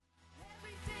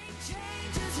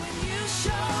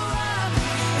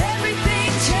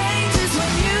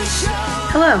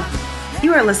Hello,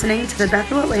 you are listening to the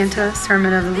Bethel Atlanta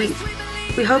Sermon of the Week.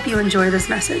 We hope you enjoy this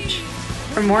message.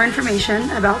 For more information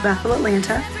about Bethel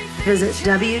Atlanta, visit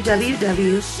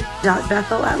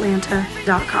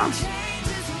www.bethelatlanta.com.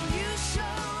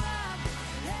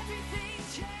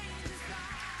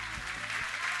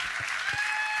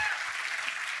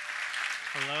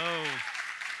 Hello.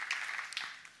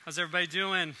 How's everybody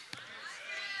doing?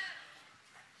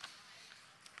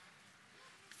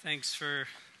 Thanks for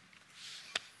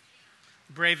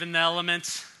braving the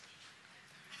elements.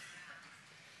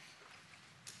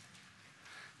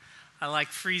 I like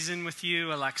freezing with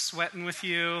you. I like sweating with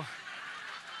you.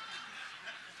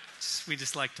 We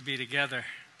just like to be together.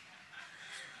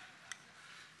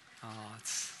 Oh,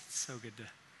 it's so good to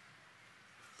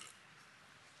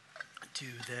do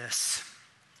this.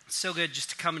 It's so good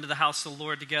just to come into the house of the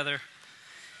Lord together.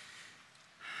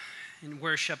 In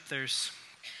worship, there's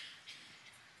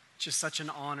just such an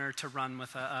honor to run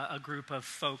with a group of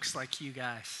folks like you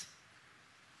guys.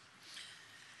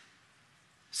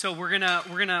 So we're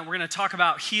gonna talk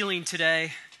about healing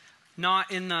today, not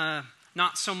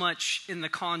so much in the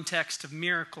context of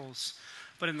miracles,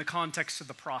 but in the context of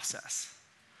the process.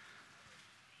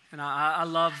 And I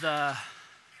love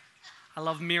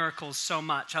miracles so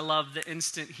much. I love the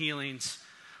instant healings,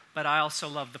 but I also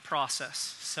love the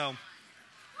process. So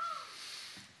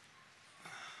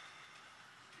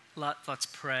let's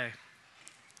pray.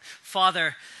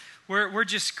 Father, we're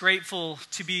just grateful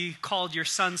to be called your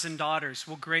sons and daughters.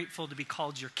 We're grateful to be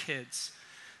called your kids.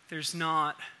 There's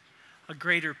not a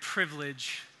greater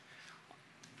privilege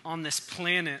on this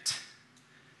planet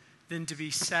than to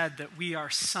be said that we are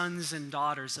sons and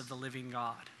daughters of the living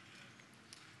God.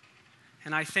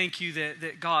 And I thank you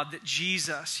that God, that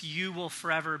Jesus, you will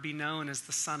forever be known as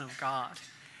the Son of God.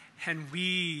 And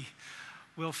we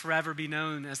will forever be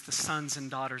known as the sons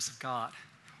and daughters of God.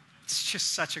 It's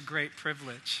just such a great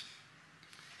privilege.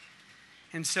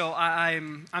 And so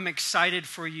I'm excited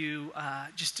for you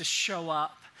just to show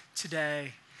up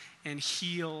today and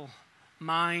heal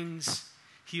minds,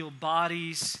 heal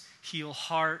bodies, heal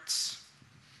hearts,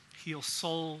 heal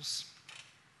souls,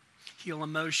 heal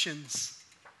emotions.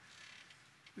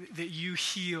 That you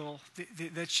heal.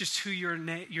 That's just who your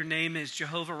name is,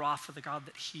 Jehovah Rapha, the God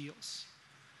that heals.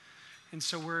 And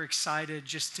so we're excited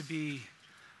just to be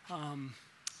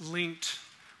linked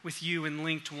with you and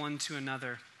linked one to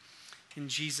another. In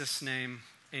Jesus' name,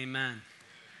 amen.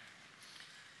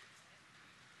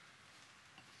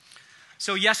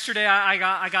 So yesterday I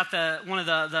got one of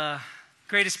the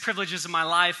greatest privileges of my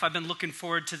life. I've been looking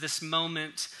forward to this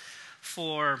moment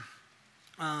for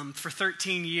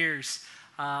 13 years.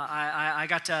 I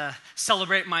got to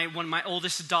celebrate when my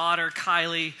oldest daughter,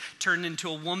 Kylie, turned into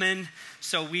a woman.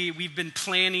 So we've been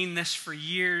planning this for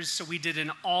years. So we did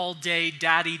an all-day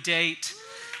daddy-daughter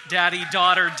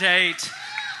date.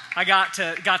 I got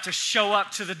to show up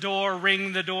to the door,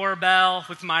 ring the doorbell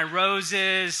with my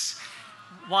roses,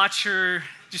 watch her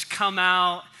just come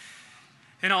out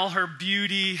in all her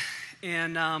beauty.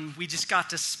 And we just got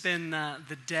to spend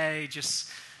the day just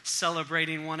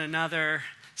celebrating one another,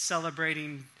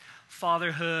 celebrating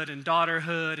fatherhood and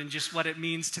daughterhood and just what it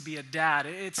means to be a dad.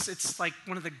 It's like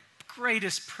one of the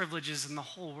greatest privileges in the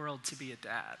whole world to be a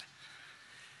dad.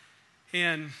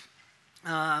 And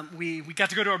we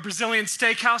got to go to a Brazilian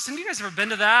steakhouse. Have you guys ever been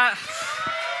to that?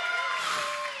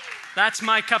 That's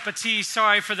my cup of tea.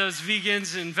 Sorry for those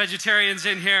vegans and vegetarians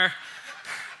in here.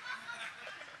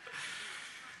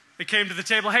 They came to the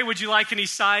table. Hey, would you like any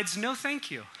sides? No,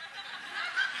 thank you.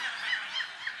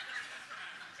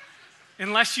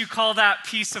 Unless you call that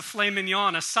piece of filet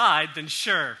mignon a side, then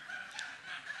sure.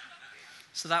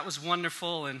 So that was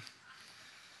wonderful. And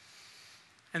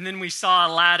then we saw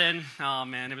Aladdin. Oh,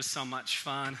 man, it was so much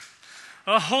fun.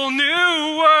 A whole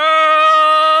new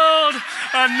world,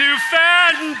 a new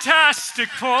fantastic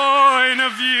point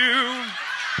of view.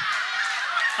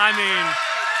 I mean,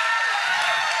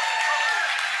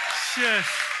 shit.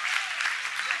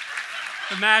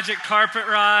 The magic carpet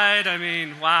ride. I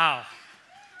mean, wow.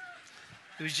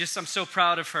 It was just, I'm so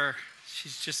proud of her.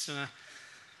 She's just an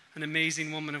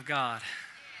amazing woman of God.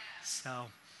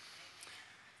 So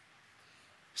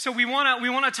we want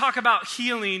to talk about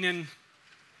healing, and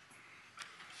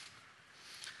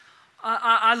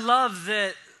I love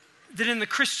that in the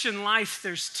Christian life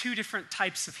there's two different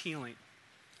types of healing.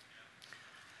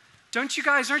 Aren't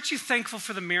you thankful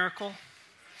for the miracle?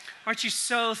 Aren't you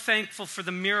so thankful for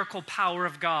the miracle power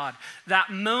of God?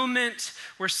 That moment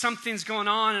where something's going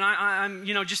on, and I'm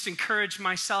just encouraged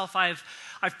myself. I've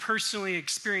personally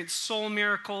experienced soul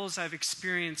miracles. I've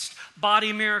experienced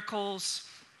body miracles.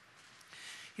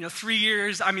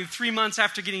 3 months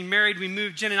after getting married,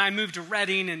 Jen and I moved to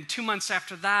Redding, and 2 months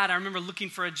after that, I remember looking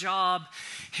for a job,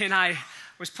 and I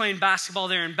was playing basketball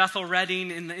there in Bethel,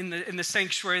 Redding, in the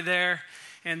sanctuary there,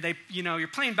 and you're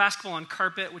playing basketball on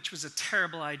carpet, which was a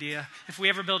terrible idea. If we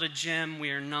ever build a gym,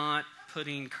 we are not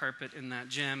putting carpet in that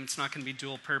gym. It's not going to be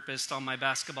dual-purposed. All my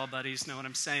basketball buddies know what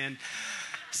I'm saying.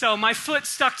 So my foot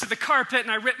stuck to the carpet,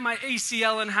 and I ripped my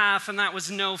ACL in half, and that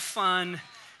was no fun.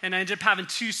 And I ended up having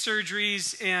 2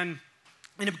 surgeries and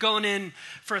ended up going in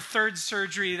for a 3rd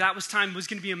surgery. That was going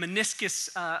to be a meniscus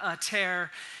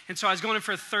tear. And so I was going in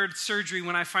for a 3rd surgery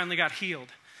when I finally got healed.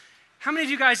 How many of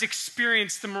you guys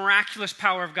experienced the miraculous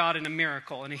power of God in a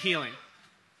miracle and a healing?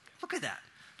 Look at that.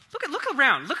 Look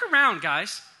around. Look around,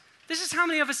 guys. This is how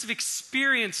many of us have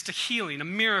experienced a healing, a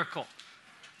miracle.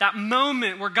 That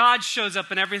moment where God shows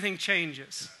up and everything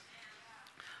changes.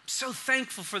 I'm so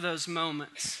thankful for those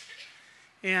moments.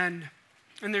 And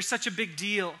they're such a big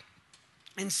deal.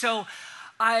 And so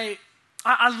I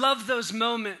love those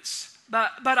moments.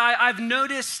 But I've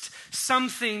noticed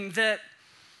something that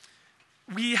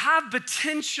we have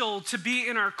potential to be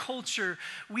in our culture.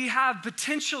 We have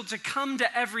potential to come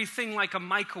to everything like a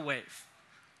microwave.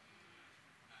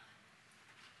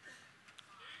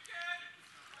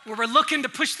 Where we're looking to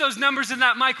push those numbers in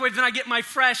that microwave, then I get my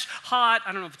fresh, hot,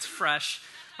 I don't know if it's fresh.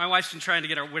 My wife's been trying to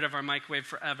get rid of our microwave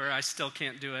forever. I still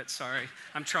can't do it, sorry.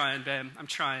 I'm trying, babe, I'm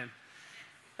trying.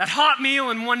 That hot meal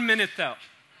in 1 minute, though.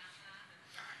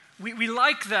 We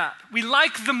like that. We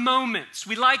like the moments.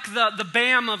 We like the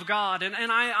bam of God. And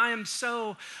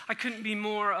I couldn't be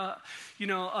more,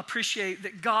 appreciate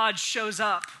that God shows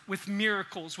up with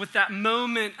miracles, with that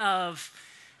moment of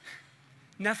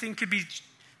nothing could be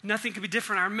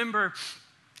different. I remember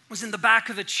I was in the back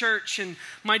of the church, and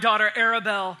my daughter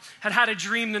Arabelle had a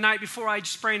dream the night before I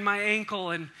sprained my ankle,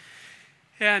 and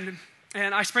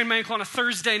I sprained my ankle on a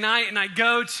Thursday night, and I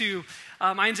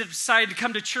ended up deciding to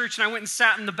come to church, and I went and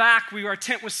sat in the back. Our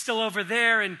tent was still over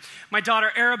there, and my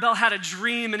daughter Arabelle had a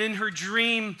dream, and in her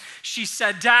dream, she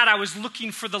said, "Dad, I was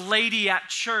looking for the lady at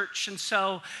church." And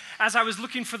so as I was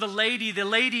looking for the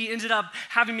lady ended up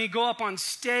having me go up on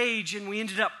stage, and we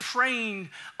ended up praying.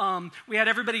 We had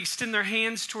everybody extend their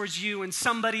hands towards you, and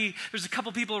there's a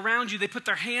couple people around you, they put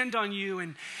their hand on you,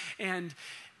 and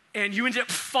you ended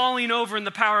up falling over in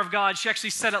the power of God. She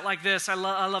actually said it like this. I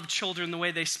love children, the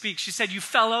way they speak. She said, "You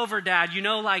fell over, Dad,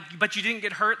 but you didn't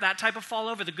get hurt, that type of fall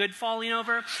over, the good falling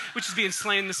over," which is being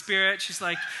slain in the spirit. She's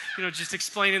like, just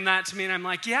explaining that to me. And I'm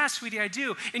like, "Yeah, sweetie, I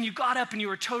do." And you got up and you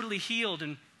were totally healed.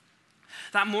 And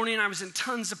that morning I was in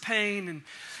tons of pain. And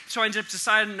so I ended up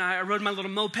deciding, I rode my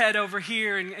little moped over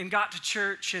here and got to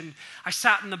church. And I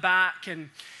sat in the back, and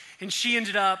she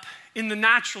ended up, in the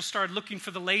natural, started looking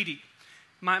for the lady.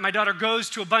 My daughter goes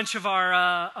to a bunch of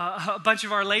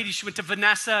our ladies. She went to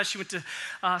Vanessa. She went to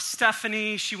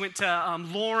Stephanie. She went to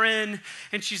Lauren.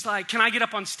 And she's like, "Can I get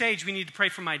up on stage? We need to pray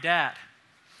for my dad."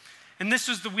 And this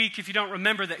was the week, if you don't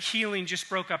remember, that healing just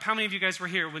broke up. How many of you guys were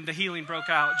here when the healing broke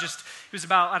out? It was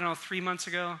about, 3 months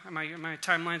ago. My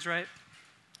timeline's right?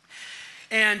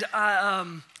 And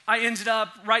I ended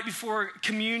up, right before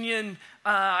communion,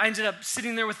 I ended up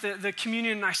sitting there with the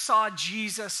communion, and I saw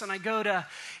Jesus, and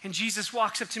and Jesus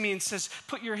walks up to me and says,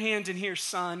 "Put your hand in here,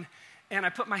 son." And I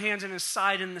put my hand in his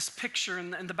side in this picture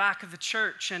in the back of the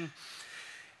church. And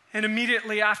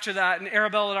immediately after that, and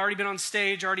Arabelle had already been on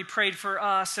stage, already prayed for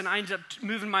us, and I ended up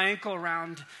moving my ankle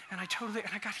around, and I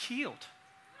got healed.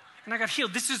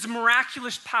 This is the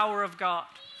miraculous power of God.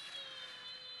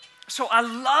 So I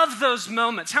love those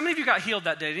moments. How many of you got healed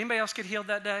that day? Did anybody else get healed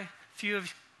that day? Few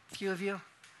of you?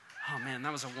 Oh man,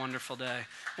 that was a wonderful day.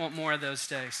 Want more of those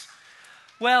days.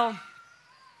 Well,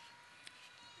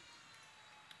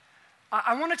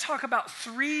 I want to talk about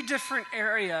 3 different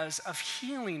areas of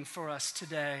healing for us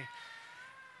today.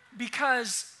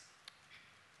 Because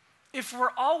if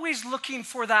we're always looking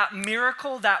for that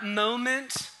miracle, that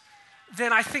moment,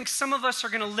 then I think some of us are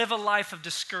going to live a life of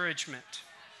discouragement.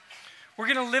 We're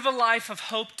going to live a life of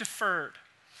hope deferred.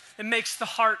 It makes the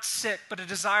heart sick, but a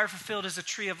desire fulfilled is a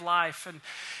tree of life.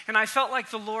 And I felt like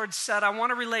the Lord said, I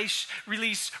want to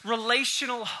release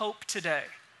relational hope today.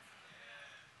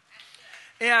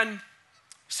 And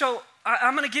so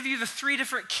I'm going to give you the 3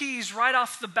 different keys right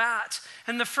off the bat.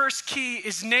 And the first key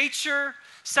is nature.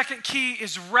 Second key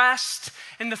is rest.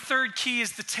 And the third key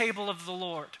is the table of the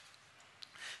Lord.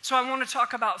 So I want to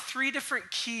talk about 3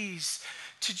 different keys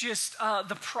to just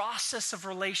the process of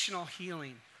relational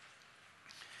healing.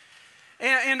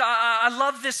 And I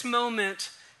love this moment.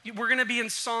 We're going to be in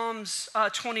Psalms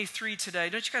 23 today.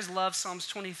 Don't you guys love Psalms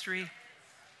 23?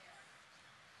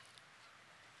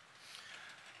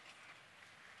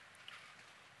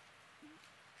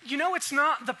 you know, it's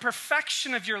not the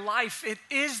perfection of your life. It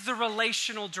is the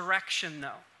relational direction,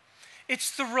 though.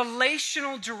 It's the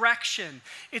relational direction.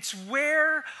 It's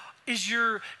where is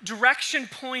your direction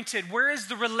pointed? Where is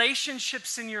the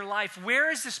relationships in your life?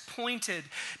 Where is this pointed?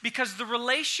 Because the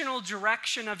relational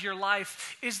direction of your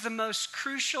life is the most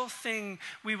crucial thing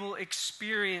we will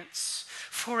experience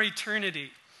for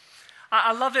eternity.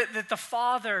 I love it that the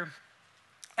Father,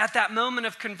 at that moment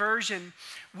of conversion,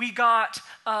 we got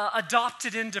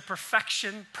adopted into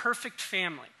perfection, perfect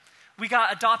family. We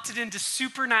got adopted into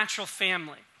supernatural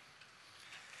family.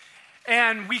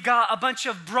 And we got a bunch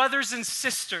of brothers and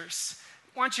sisters.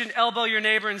 Why don't you elbow your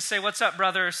neighbor and say, "What's up,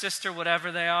 brother or sister,"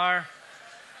 whatever they are.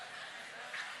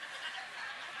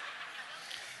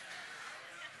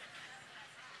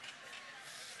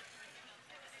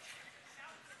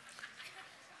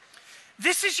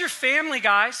 This is your family,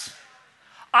 guys.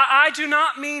 I do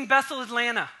not mean Bethel,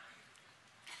 Atlanta.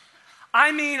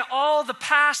 I mean all the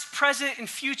past, present, and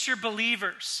future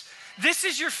believers. This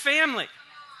is your family.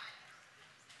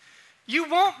 You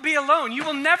won't be alone. You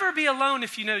will never be alone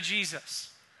if you know Jesus,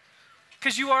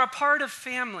 because you are a part of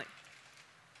family.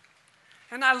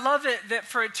 And I love it that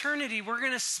for eternity, we're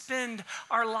going to spend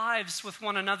our lives with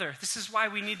one another. This is why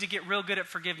we need to get real good at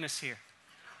forgiveness here,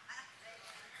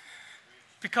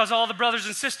 because all the brothers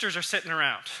and sisters are sitting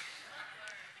around.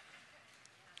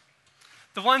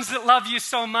 The ones that love you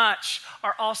so much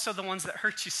are also the ones that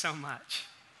hurt you so much.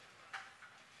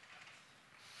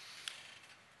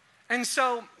 And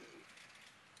so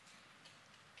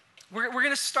we're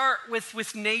going to start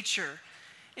with nature.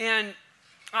 And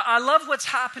I love what's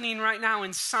happening right now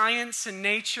in science and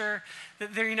nature.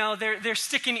 That they're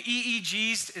sticking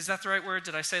EEGs. Is that the right word?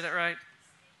 Did I say that right?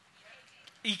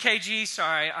 EKG.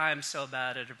 Sorry, I'm so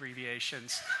bad at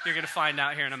abbreviations. You're going to find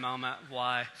out here in a moment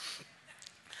why.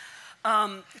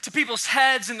 To people's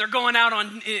heads, and they're going out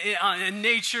on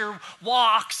nature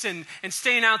walks and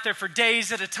staying out there for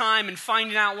days at a time and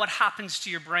finding out what happens to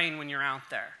your brain when you're out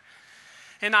there.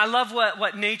 And I love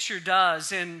what nature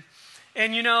does. And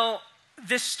you know,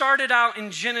 this started out in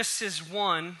Genesis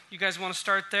 1. You guys want to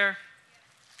start there?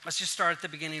 Let's just start at the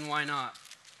beginning. Why not?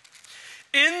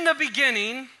 In the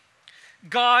beginning,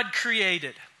 God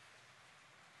created.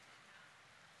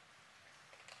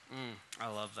 I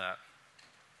love that.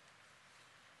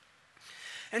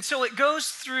 And so it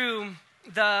goes through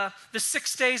the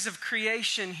 6 days of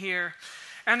creation here.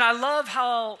 And I love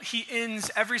how he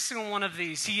ends every single one of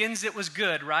these. He ends, "It was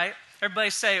good," right? Everybody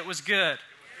say, "It was good."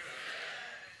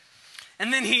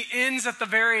 And then he ends at the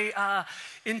very,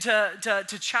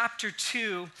 into chapter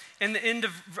 2, in the end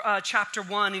of chapter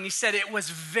 1, and he said, "It was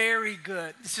very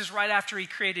good." This is right after he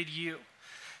created you.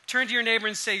 Turn to your neighbor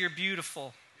and say, "You're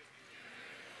beautiful."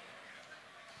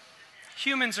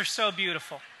 Humans are so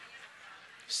beautiful.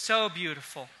 So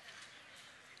beautiful.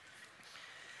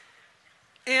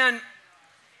 And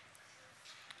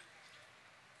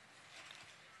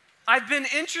I've been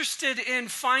interested in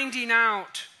finding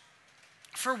out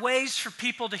for ways for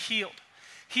people to heal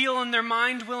in their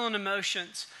mind, will, and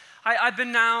emotions. I've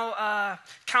been now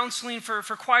counseling for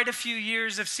quite a few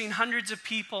years. I've seen hundreds of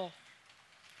people.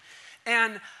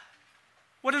 And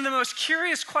one of the most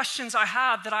curious questions I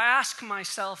have that I ask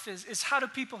myself is how do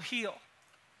people heal?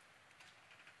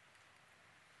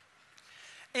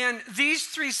 And these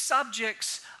three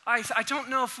subjects, I don't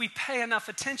know if we pay enough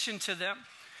attention to them.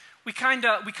 We kind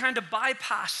of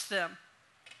bypass them.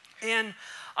 And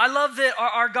I love that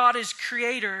our God is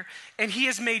creator, and he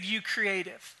has made you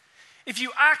creative. If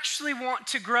you actually want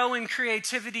to grow in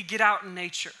creativity, get out in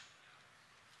nature.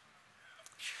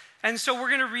 And so we're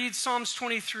going to read Psalms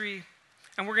 23,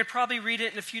 and we're going to probably read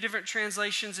it in a few different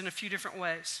translations in a few different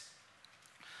ways.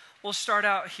 We'll start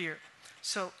out here.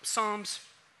 So Psalms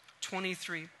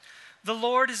 23. The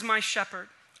Lord is my shepherd,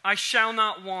 I shall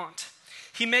not want.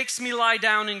 He makes me lie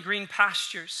down in green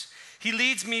pastures. He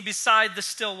leads me beside the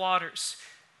still waters.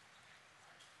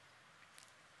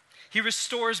 He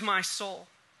restores my soul.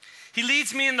 He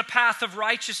leads me in the path of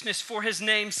righteousness for his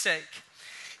name's sake.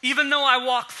 Even though I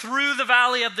walk through the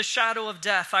valley of the shadow of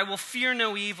death, I will fear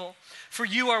no evil, for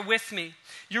you are with me.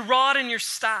 Your rod and your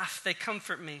staff, they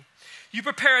comfort me. You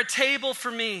prepare a table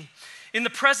for me in the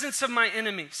presence of my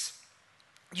enemies.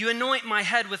 You anoint my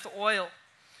head with oil.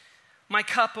 My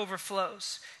cup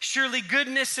overflows. Surely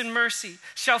goodness and mercy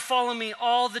shall follow me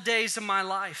all the days of my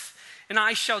life, and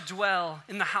I shall dwell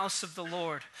in the house of the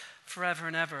Lord forever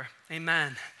and ever.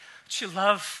 Amen. Don't you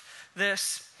love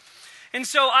this? And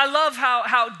so I love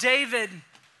how David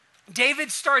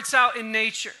starts out in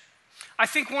nature. I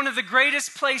think one of the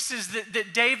greatest places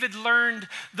that David learned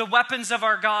the weapons of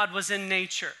our God was in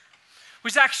nature.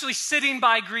 Was actually sitting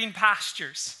by green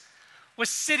pastures. was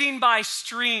sitting by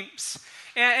streams.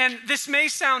 And this may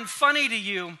sound funny to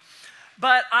you,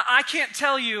 but I can't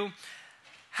tell you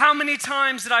how many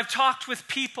times that I've talked with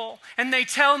people and they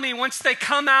tell me once they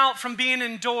come out from being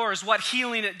indoors what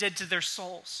healing it did to their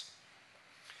souls.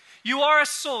 You are a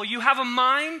soul. You have a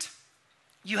mind,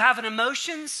 you have an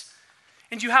emotions,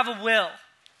 and you have a will.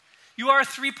 You are a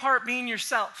three-part being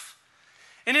yourself.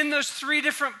 And in those three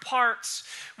different parts,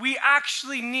 we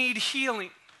actually need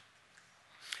healing.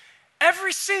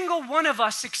 Every single one of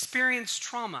us experience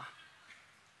trauma.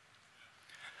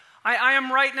 I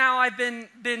am right now, I've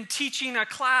been teaching a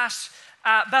class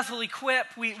at Bethel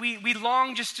Equip. We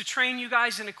long just to train you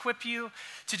guys and equip you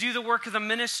to do the work of the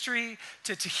ministry,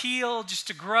 to heal, just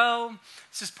to grow.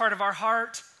 This is part of our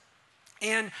heart.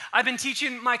 And I've been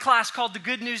teaching my class called The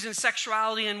Good News in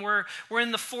Sexuality, and we're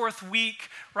in the 4th week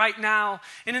right now.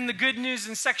 And in The Good News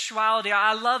in Sexuality,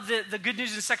 I love that The Good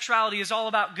News in Sexuality is all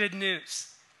about good news.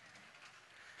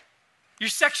 Your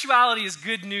sexuality is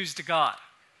good news to God.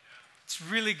 It's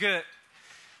really good.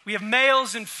 We have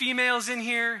males and females in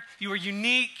here. You are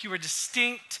unique, you are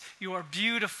distinct, you are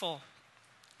beautiful.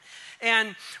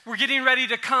 And we're getting ready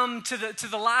to come to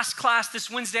the last class. This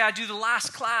Wednesday I do the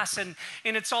last class, and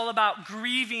it's all about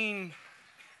grieving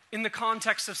in the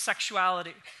context of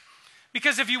sexuality.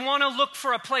 Because if you want to look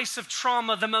for a place of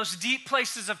trauma, the most deep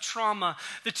places of trauma,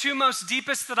 the two most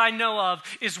deepest that I know of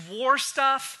is war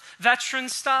stuff, veteran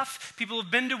stuff, people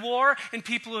who've been to war, and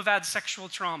people who have had sexual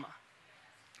trauma.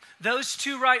 Those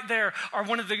two right there are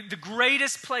one of the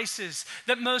greatest places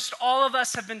that most all of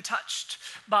us have been touched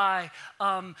by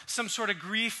some sort of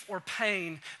grief or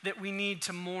pain that we need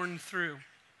to mourn through.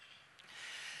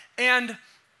 And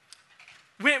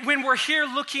when we're here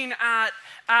looking at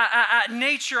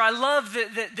nature, I love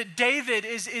that David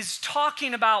is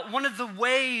talking about one of the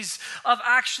ways of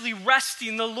actually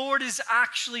resting. The Lord is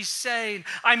actually saying,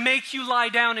 I make you lie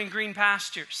down in green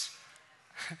pastures.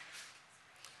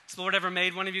 Has the Lord ever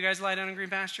made one of you guys lie down in green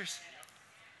pastures?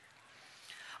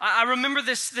 I remember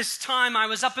this time I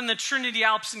was up in the Trinity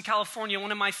Alps in California,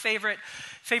 one of my favorite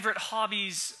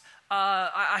hobbies.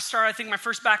 I think my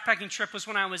first backpacking trip was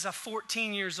when I was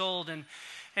 14 years old.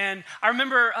 And I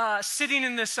remember sitting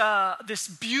in this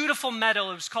beautiful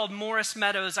meadow. It was called Morris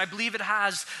Meadows. I believe it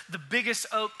has the biggest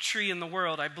oak tree in the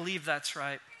world. I believe that's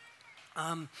right.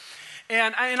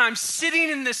 And I'm sitting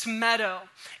in this meadow,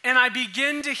 and I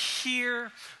begin to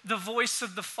hear the voice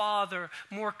of the Father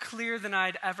more clear than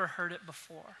I'd ever heard it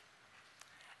before.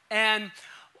 And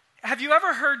have you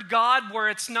ever heard God where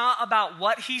it's not about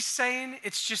what He's saying,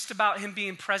 it's just about Him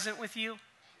being present with you?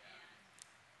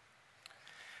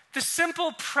 The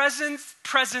simple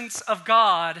presence of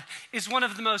God is one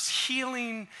of the most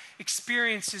healing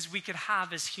experiences we could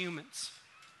have as humans.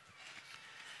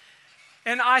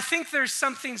 And I think there's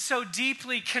something so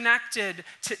deeply connected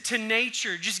to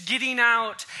nature, just getting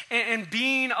out and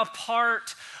being a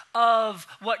part of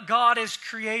what God has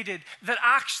created that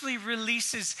actually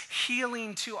releases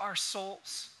healing to our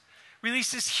souls,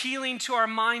 releases healing to our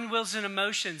mind, wills, and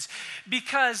emotions.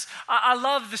 Because I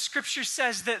love the scripture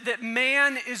says that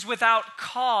man is without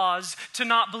cause to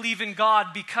not believe in God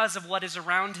because of what is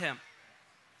around him.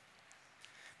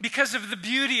 Because of the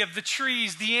beauty of the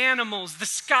trees, the animals, the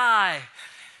sky.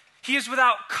 He is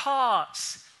without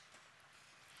cause.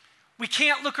 We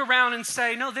can't look around and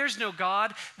say, no, there's no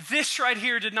God. This right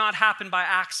here did not happen by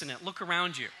accident. Look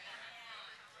around you.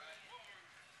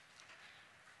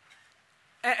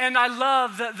 And I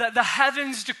love that the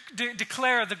heavens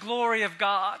declare the glory of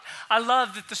God. I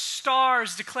love that the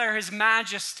stars declare His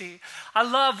majesty. I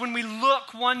love when we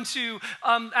look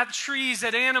at trees,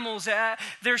 at animals.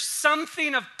 There's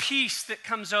something of peace that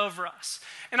comes over us.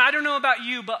 And I don't know about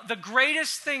you, but the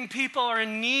greatest thing people are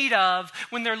in need of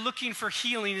when they're looking for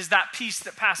healing is that peace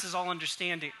that passes all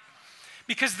understanding.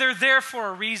 Because they're there for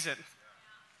a reason.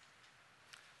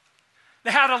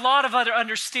 They had a lot of other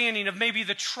understanding of maybe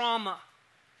the trauma,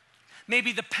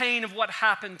 maybe the pain of what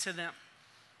happened to them.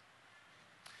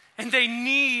 And they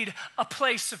need a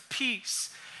place of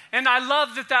peace. And I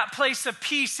love that place of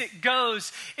peace,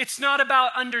 it's not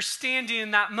about understanding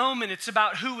in that moment, it's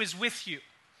about who is with you,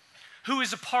 who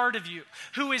is a part of you,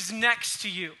 who is next to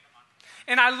you.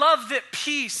 And I love that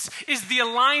peace is the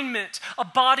alignment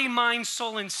of body, mind,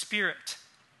 soul, and spirit.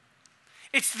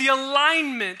 It's the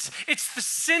alignment, it's the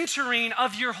centering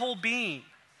of your whole being.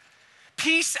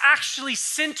 Peace actually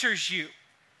centers you.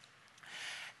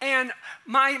 And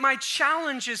my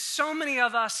challenge is so many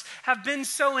of us have been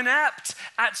so inept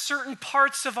at certain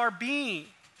parts of our being.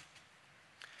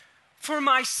 For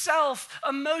myself,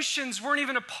 emotions weren't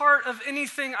even a part of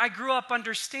anything I grew up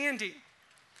understanding.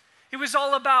 It was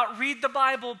all about read the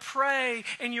Bible, pray,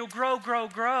 and you'll grow, grow,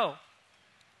 grow.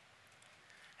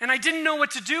 And I didn't know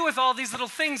what to do with all these little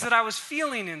things that I was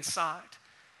feeling inside.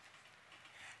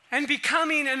 And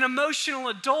becoming an emotional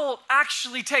adult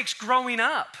actually takes growing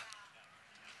up.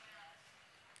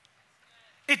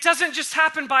 It doesn't just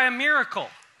happen by a miracle.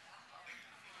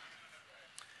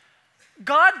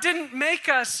 God didn't make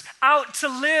us out to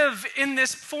live in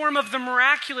this form of the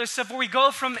miraculous of where we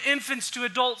go from infants to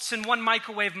adults in one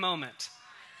microwave moment.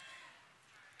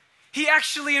 He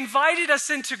actually invited us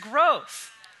into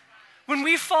growth. When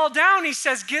we fall down, he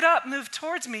says, get up, move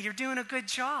towards me. You're doing a good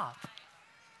job.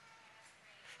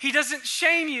 He doesn't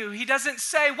shame you. He doesn't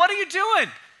say, what are you doing?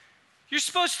 You're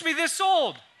supposed to be this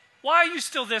old. Why are you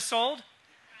still this old?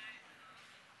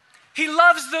 He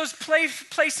loves those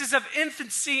places of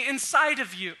infancy inside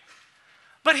of you.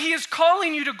 But he is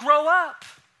calling you to grow up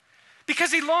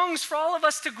because he longs for all of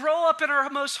us to grow up in our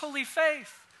most holy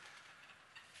faith.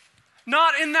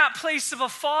 Not in that place of a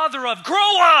father of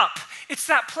grow up. It's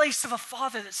that place of a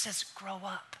father that says grow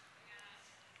up.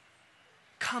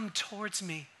 Come towards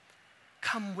me.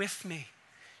 Come with me.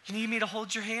 You need me to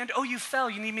hold your hand? Oh, you fell.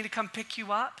 You need me to come pick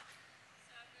you up?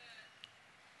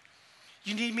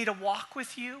 You need me to walk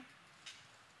with you?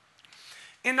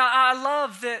 And I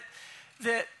love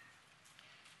that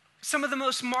some of the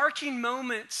most marking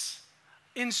moments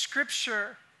in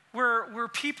Scripture where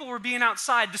people were being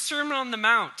outside, the Sermon on the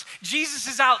Mount, Jesus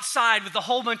is outside with a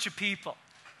whole bunch of people.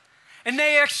 And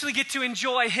they actually get to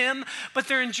enjoy him, but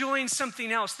they're enjoying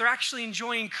something else. They're actually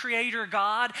enjoying Creator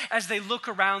God as they look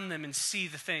around them and see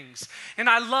the things. And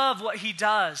I love what he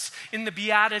does in the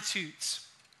Beatitudes.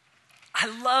 I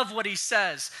love what he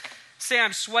says. Say,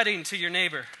 I'm sweating to your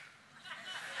neighbor.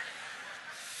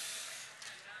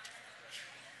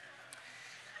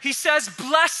 He says,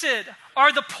 blessed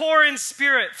are the poor in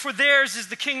spirit, for theirs is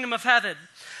the kingdom of heaven.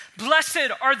 Blessed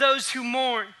are those who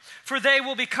mourn, for they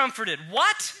will be comforted.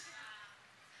 What?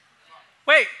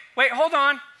 Wait, hold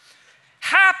on.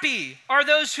 Happy are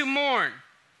those who mourn.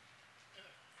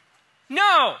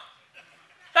 No,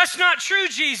 that's not true,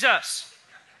 Jesus.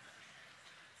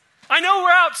 I know we're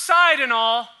outside and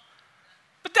all,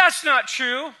 but that's not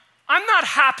true. I'm not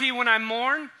happy when I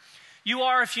mourn. You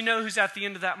are if you know who's at the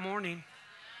end of that mourning.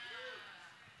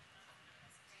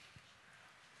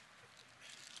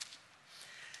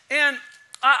 And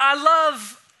I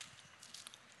love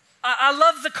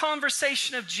the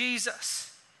conversation of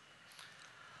Jesus.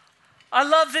 I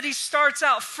love that he starts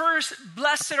out first,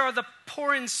 blessed are the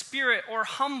poor in spirit or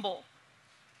humble.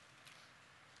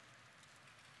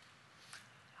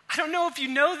 I don't know if you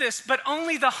know this, but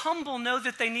only the humble know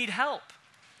that they need help.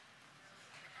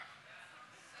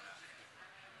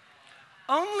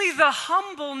 Only the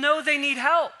humble know they need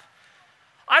help.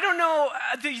 I don't know,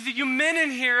 you men in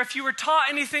here, if you were taught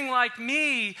anything like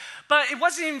me, but it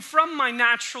wasn't even from my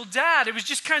natural dad. It was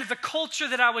just kind of the culture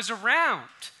that I was around.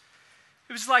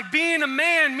 It was like being a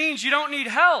man means you don't need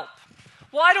help.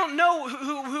 Well, I don't know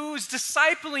who's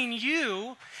discipling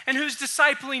you and who's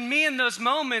discipling me in those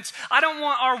moments. I don't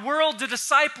want our world to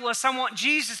disciple us. I want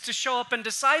Jesus to show up and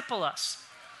disciple us.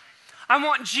 I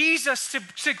want Jesus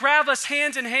to grab us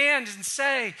hand in hand and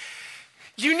say,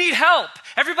 you need help.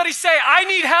 Everybody say, I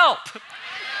need help.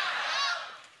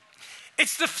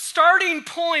 It's the starting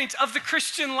point of the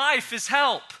Christian life is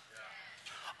help.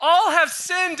 All have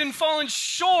sinned and fallen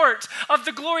short of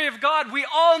the glory of God. We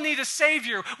all need a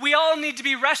Savior. We all need to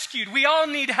be rescued. We all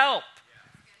need help.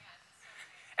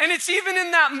 And it's even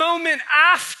in that moment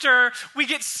after we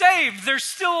get saved, there's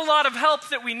still a lot of help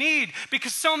that we need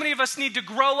because so many of us need to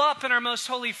grow up in our most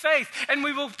holy faith, and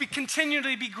we will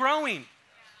continually be growing.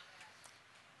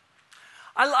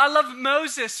 I love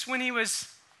Moses when he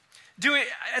was doing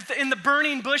in the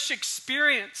burning bush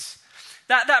experience.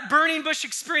 That burning bush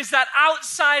experience, that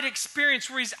outside experience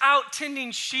where he's out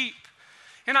tending sheep.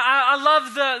 And I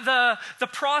love the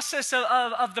process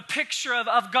of the picture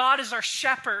of God as our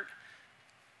shepherd.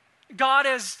 God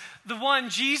is the one,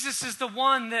 Jesus is the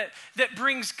one that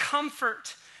brings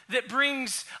comfort, that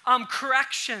brings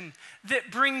correction, that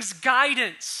brings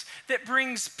guidance, that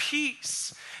brings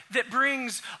peace, that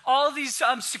brings all these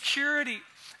security.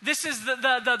 This is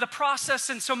the process.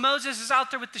 And so Moses is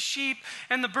out there with the sheep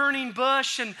and the burning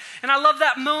bush. And I love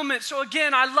that moment. So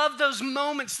again, I love those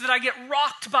moments that I get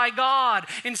rocked by God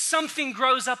and something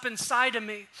grows up inside of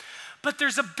me. But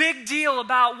there's a big deal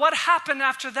about what happened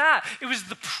after that. It was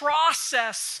the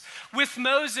process with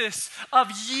Moses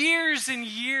of years and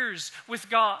years with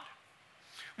God.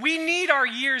 We need our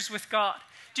years with God.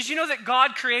 Did you know that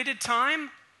God created time?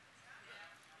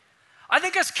 I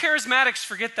think us charismatics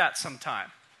forget that sometime.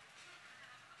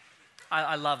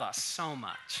 I love us so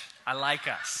much. I like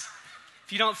us.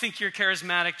 If you don't think you're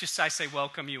charismatic, just I say,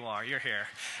 welcome, you are. You're here.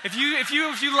 If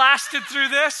you lasted through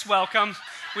this, welcome.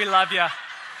 We love you.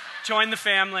 Join the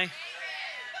family.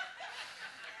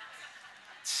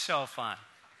 It's so fun.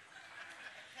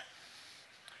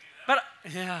 But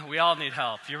yeah, we all need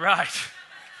help. You're right.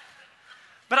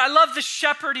 But I love the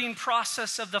shepherding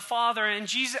process of the Father. And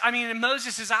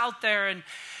Moses is out there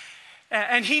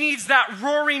and he needs that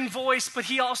roaring voice, but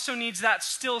he also needs that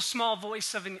still small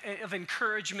voice of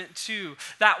encouragement too,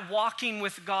 that walking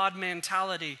with God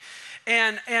mentality.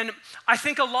 And I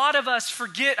think a lot of us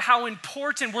forget how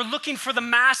important, we're looking for the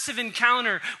massive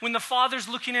encounter when the Father's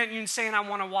looking at you and saying, I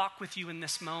want to walk with you in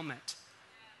this moment.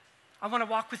 I want to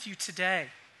walk with you today.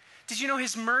 Did you know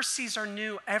his mercies are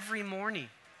new every morning?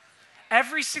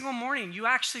 Every single morning, you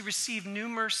actually receive new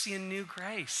mercy and new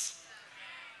grace.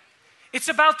 It's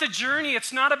about the journey.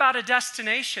 It's not about a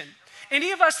destination.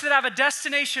 Any of us that have a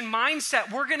destination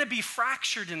mindset, we're going to be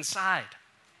fractured inside.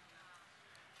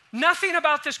 Nothing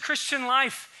about this Christian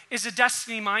life is a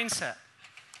destination mindset.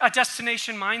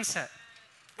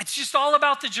 It's just all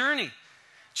about the journey.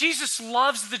 Jesus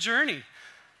loves the journey.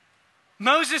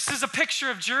 Moses is a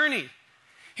picture of journey.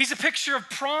 He's a picture of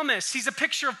promise. He's a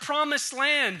picture of promised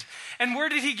land. And where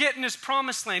did he get in his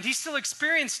promised land? He still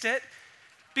experienced it,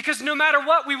 because no matter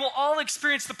what, we will all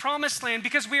experience the promised land,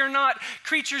 because we are not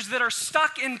creatures that are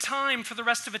stuck in time for the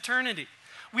rest of eternity.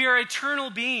 We are eternal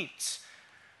beings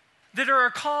that are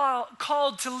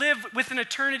called to live with an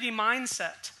eternity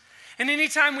mindset. And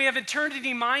anytime we have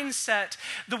eternity mindset,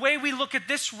 the way we look at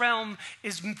this realm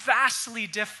is vastly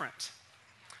different.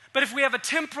 But if we have a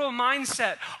temporal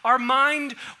mindset, our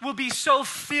mind will be so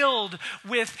filled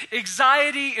with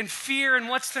anxiety and fear and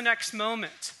what's the next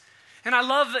moment. And I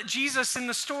love that Jesus in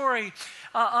the story,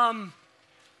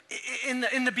 in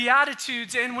the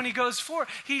Beatitudes, and when he goes forward,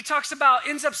 he talks about,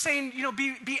 ends up saying,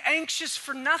 be anxious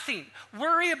for nothing,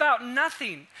 worry about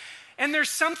nothing. And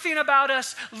there's something about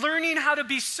us learning how to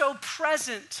be so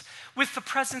present with the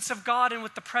presence of God and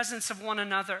with the presence of one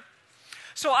another.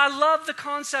 So I love the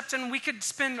concept, and we could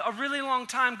spend a really long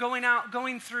time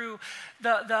going through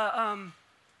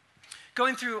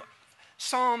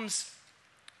Psalms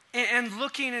and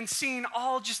looking and seeing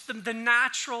all just the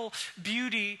natural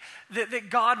beauty that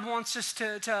God wants us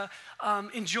to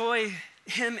enjoy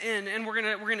him in. And we're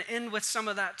gonna end with some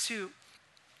of that too.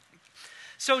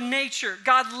 So nature,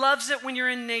 God loves it when you're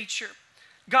in nature.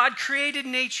 God created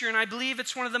nature, and I believe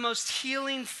it's one of the most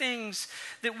healing things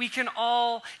that we can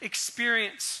all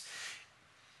experience.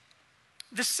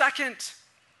 The second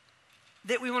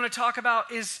that we want to talk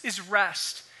about is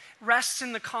rest. Rest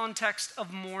in the context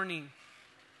of mourning.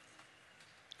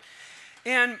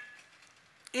 And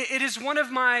it is one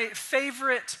of my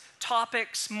favorite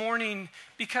topics, mourning,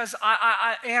 because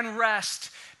and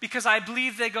rest, because I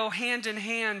believe they go hand in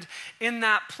hand in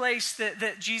that place that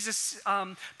that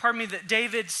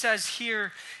David says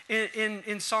here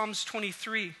in Psalms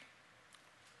 23.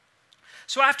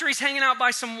 So after he's hanging out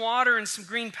by some water and some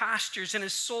green pastures, and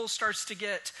his soul starts to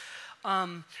get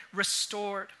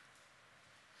restored,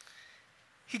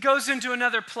 he goes into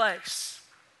another place.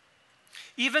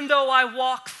 Even though I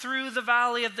walk through the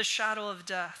valley of the shadow of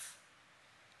death.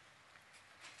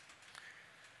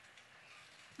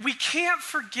 We can't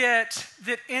forget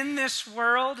that in this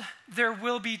world, there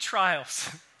will be trials.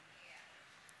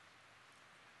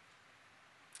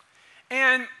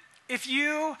 And if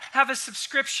you have a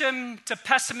subscription to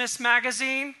Pessimist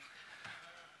Magazine,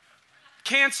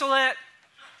 cancel it.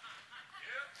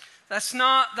 That's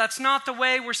not the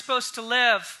way we're supposed to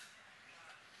live.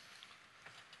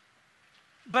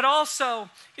 But also,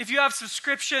 if you have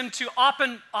subscription to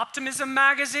Optimism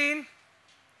Magazine,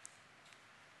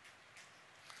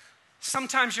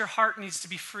 sometimes your heart needs to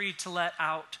be freed to let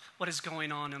out what is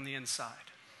going on the inside.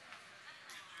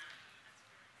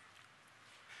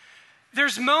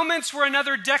 There's moments where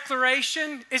another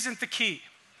declaration isn't the key.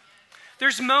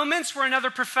 There's moments where another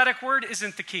prophetic word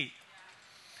isn't the key.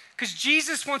 Because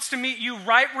Jesus wants to meet you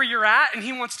right where you're at, and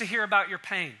he wants to hear about your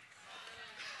pain.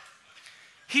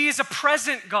 He is a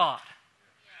present God.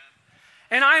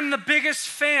 And I'm the biggest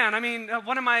fan. I mean,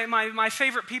 one of my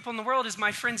favorite people in the world is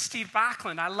my friend Steve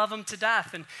Backlund. I love him to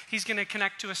death, and he's going to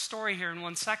connect to a story here in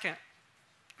 1 second.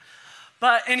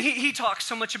 And he talks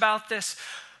so much about this.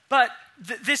 But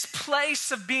this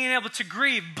place of being able to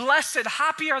grieve, blessed,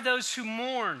 happy are those who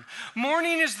mourn.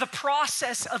 Mourning is the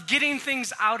process of getting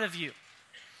things out of you.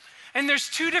 And there's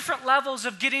two different levels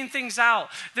of getting things out.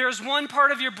 There's one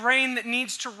part of your brain that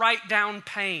needs to write down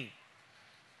pain.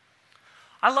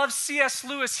 I love C.S.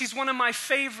 Lewis. He's one of my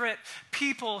favorite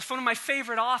people, one of my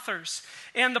favorite authors.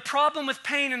 And The Problem with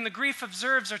Pain and The Grief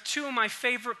Observes are two of my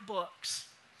favorite books.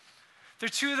 They're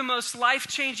two of the most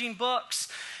life-changing books.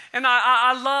 And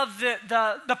I love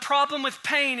that the problem with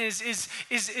pain is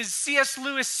C.S.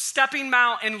 Lewis stepping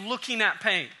out and looking at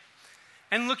pain.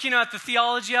 And looking at the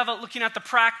theology of it, looking at the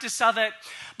practice of it.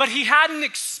 But he hadn't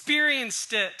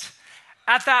experienced it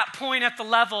at that point at the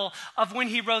level of when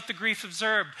he wrote The Grief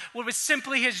Observed. What was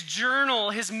simply his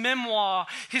journal, his memoir,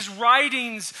 his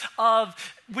writings of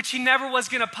which he never was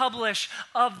going to publish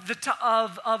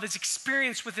of his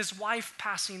experience with his wife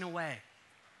passing away.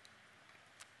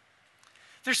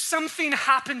 There's something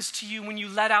happens to you when you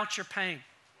let out your pain.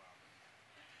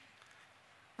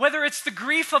 Whether it's the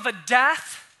grief of a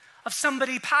death, of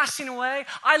somebody passing away.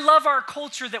 I love our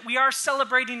culture that we are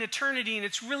celebrating eternity, and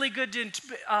it's really good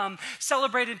to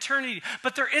celebrate eternity.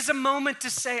 But there is a moment to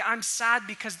say, I'm sad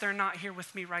because they're not here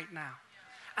with me right now.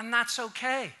 And that's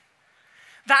okay.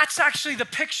 That's actually the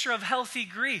picture of healthy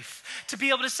grief. To be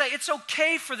able to say, it's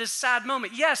okay for this sad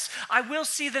moment. Yes, I will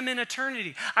see them in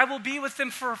eternity. I will be with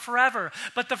them for forever.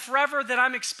 But the forever that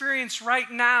I'm experiencing right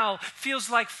now feels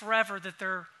like forever that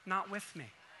they're not with me.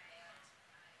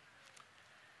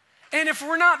 And if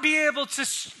we're not being able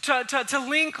to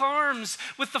link arms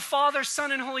with the Father,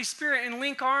 Son, and Holy Spirit and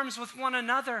link arms with one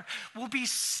another, we'll be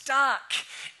stuck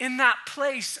in that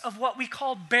place of what we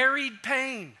call buried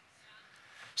pain.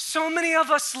 So many of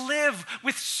us live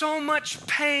with so much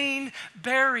pain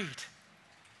buried.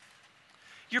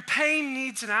 Your pain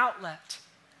needs an outlet.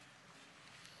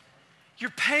 Your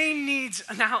pain needs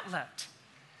an outlet.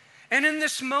 And in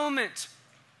this moment,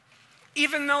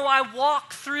 even though I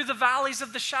walk through the valleys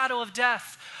of the shadow of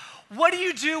death, what do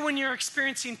you do when you're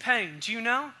experiencing pain? Do you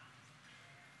know?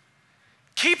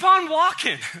 Keep on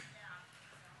walking.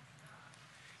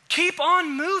 Keep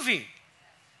on moving.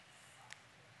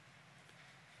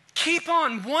 Keep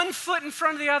on, one foot in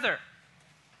front of the other.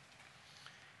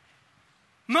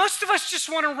 Most of us just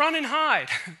want to run and hide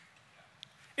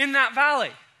in that valley.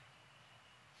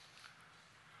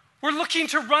 We're looking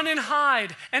to run and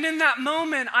hide. And in that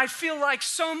moment, I feel like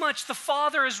so much the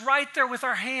Father is right there with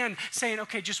our hand saying,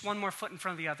 okay, just one more foot in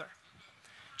front of the other.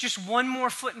 Just one more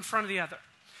foot in front of the other.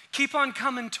 Keep on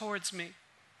coming towards me.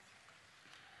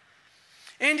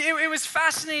 And it was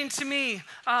fascinating to me.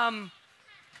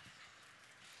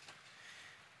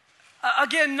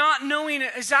 Again, not knowing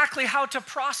exactly how to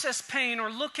process pain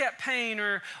or look at pain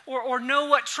or know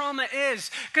what trauma is.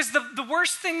 Because the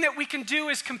worst thing that we can do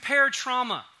is compare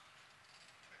trauma.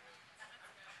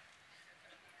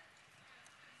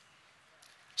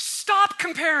 Stop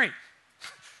comparing.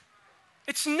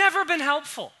 It's never been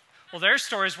helpful. Well, their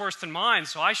story's worse than mine,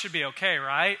 so I should be okay,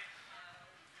 right?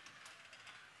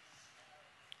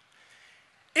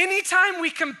 Anytime we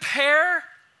compare,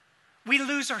 we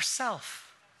lose ourselves.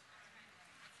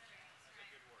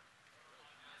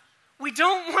 We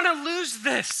don't want to lose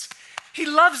this. He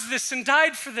loves this and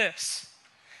died for this.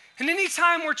 And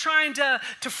anytime we're trying to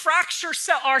fracture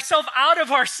ourselves out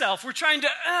of ourselves, we're trying to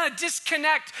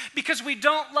disconnect because we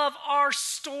don't love our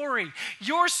story.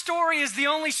 Your story is the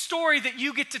only story that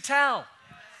you get to tell.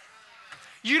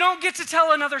 You don't get to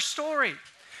tell another story.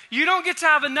 You don't get to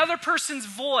have another person's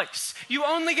voice. You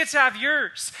only get to have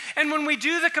yours. And when we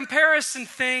do the comparison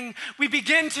thing, we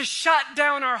begin to shut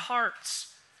down our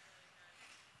hearts.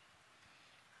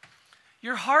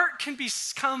 Your heart can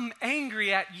become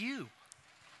angry at you.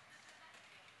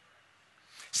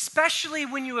 Especially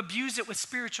when you abuse it with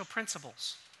spiritual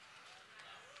principles.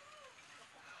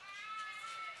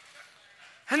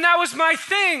 And that was my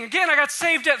thing. Again, I got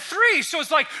saved at 3, so it's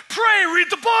like, pray, read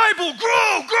the Bible,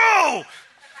 grow,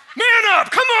 man up,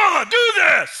 come on, do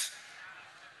this.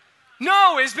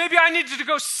 No, is maybe I needed to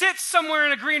go sit somewhere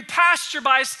in a green pasture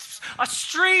by a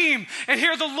stream and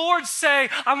hear the Lord say,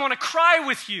 I want to cry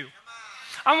with you.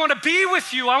 I want to be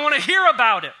with you. I want to hear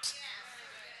about it.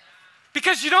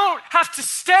 Because you don't have to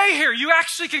stay here. You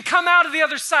actually can come out of the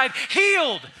other side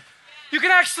healed. You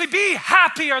can actually be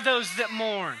happy are those that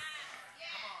mourn.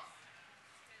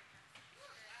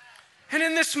 And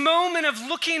in this moment of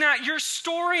looking at your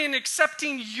story and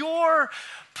accepting your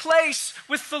place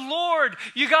with the Lord,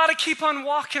 you got to keep on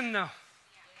walking though.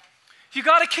 You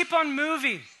got to keep on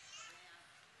moving.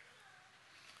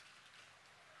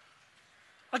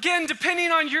 Again,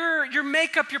 depending on your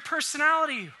makeup, your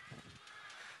personality.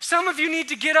 Some of you need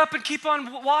to get up and keep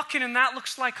on walking, and that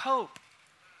looks like hope.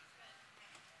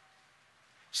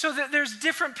 So that there's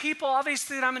different people,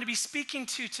 obviously, that I'm going to be speaking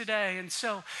to today. And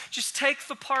so just take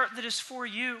the part that is for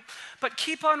you, but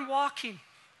keep on walking.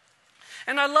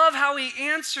 And I love how he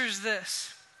answers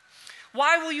this.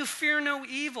 Why will you fear no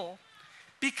evil?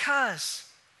 Because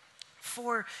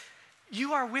for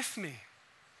you are with me.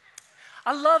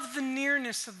 I love the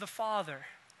nearness of the Father.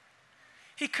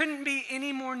 He couldn't be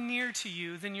any more near to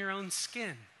you than your own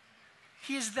skin.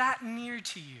 He is that near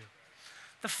to you.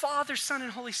 The Father, Son,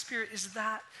 and Holy Spirit is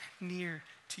that near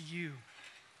to you.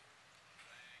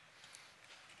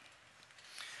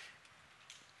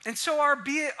 And so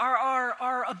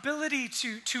our ability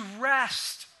to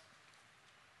rest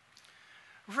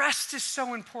is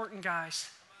so important, guys.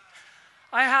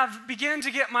 I have begun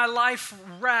to get my life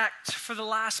wrecked for the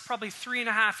last probably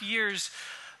 3.5 years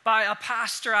by a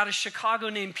pastor out of Chicago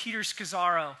named Peter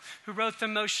Scazzaro, who wrote The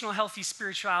Emotional Healthy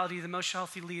Spirituality, The Emotional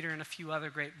Healthy Leader, and a few other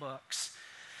great books.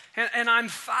 And I'm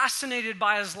fascinated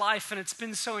by his life, and it's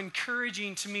been so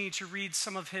encouraging to me to read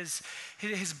some of his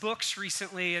books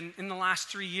recently and in the last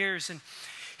 3 years. And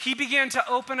he began to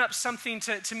open up something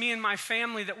to me and my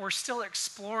family that we're still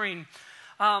exploring,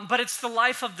 but it's the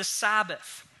life of the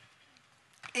Sabbath.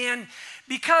 And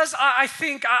because I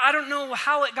think, I don't know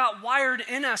how it got wired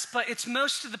in us, but it's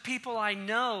most of the people I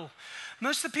know.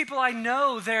 Most of the people I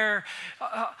know,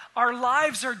 our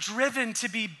lives are driven to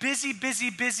be busy,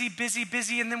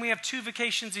 and then we have 2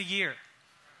 vacations a year.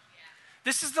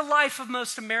 This is the life of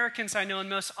most Americans I know and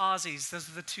most Aussies. Those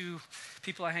are the 2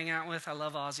 people I hang out with. I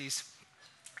love Aussies.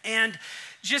 And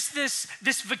just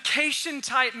this vacation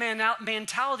type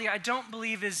mentality, I don't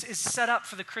believe is set up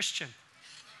for the Christian.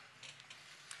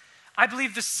 I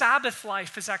believe the Sabbath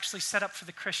life is actually set up for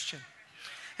the Christian.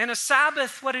 And a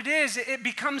Sabbath, what it is, it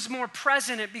becomes more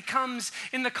present. It becomes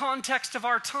in the context of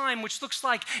our time, which looks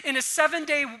like in a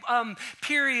 7-day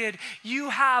period, you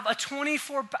have a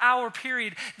 24-hour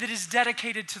period that is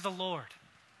dedicated to the Lord.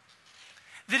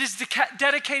 That is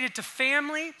dedicated to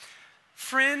family,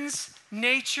 friends,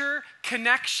 nature,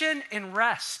 connection, and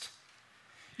rest.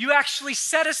 You actually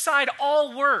set aside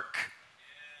all work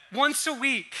once a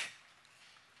week.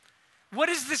 What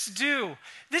does this do?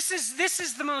 This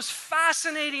is the most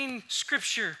fascinating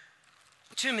scripture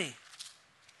to me.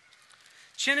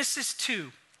 Genesis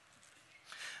 2.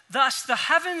 Thus the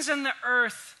heavens and the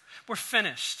earth were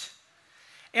finished,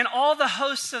 and all the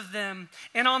hosts of them.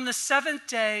 And on the 7th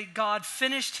day, God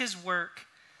finished his work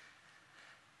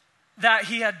that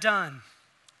he had done.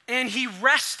 And he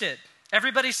rested.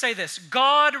 Everybody say this.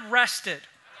 God rested.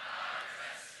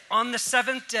 On the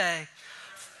 7th day.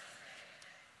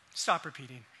 Stop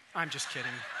repeating. I'm just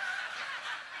kidding.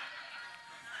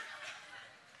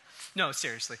 No,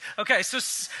 seriously. Okay,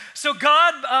 so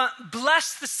God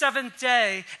blessed the 7th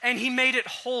day, and he made it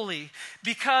holy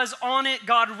because on it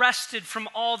God rested from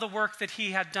all the work that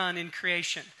he had done in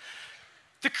creation.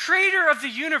 The creator of the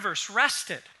universe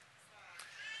rested.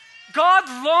 God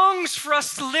longs for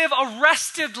us to live a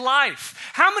rested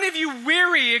life. How many of you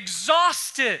weary,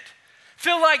 exhausted,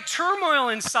 feel like turmoil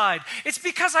inside? It's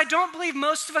because I don't believe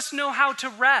most of us know how to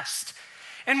rest.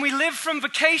 And we live from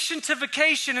vacation to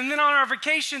vacation, and then on our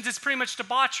vacations, it's pretty much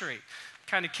debauchery.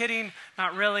 Kind of kidding,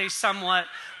 not really, somewhat.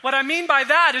 What I mean by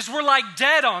that is we're like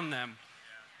dead on them.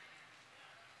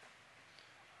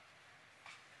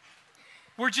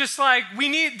 We're just like,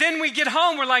 then we get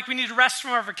home, we're like, we need to rest from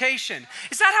our vacation.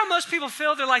 Is that how most people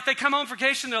feel? They're like, they come home from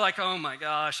vacation, they're like, oh my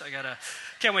gosh,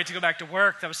 can't wait to go back to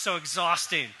work. That was so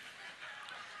exhausting.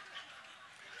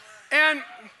 And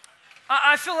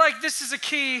I feel like this is a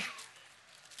key,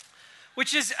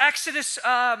 which is Exodus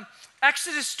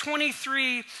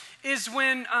 23 is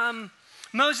when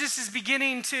Moses is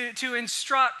beginning to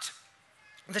instruct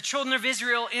the children of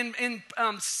Israel in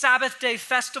Sabbath day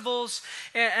festivals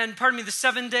and the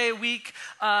 7-day week,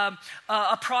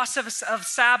 a process of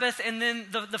Sabbath, and then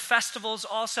the festivals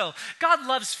also. God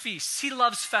loves feasts. He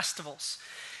loves festivals.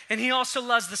 And he also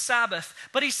loves the Sabbath.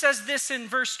 But he says this in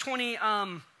verse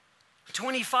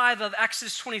 25 of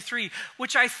Exodus 23,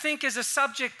 which I think is a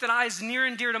subject that is near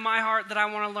and dear to my heart that I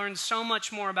want to learn so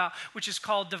much more about, which is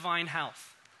called divine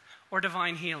health or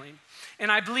divine healing. And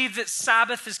I believe that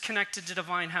Sabbath is connected to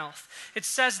divine health. It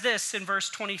says this in verse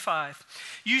 25,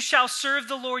 you shall serve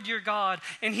the Lord your God,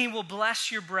 and he will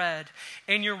bless your bread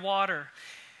and your water.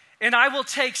 And I will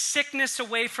take sickness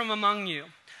away from among you.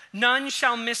 None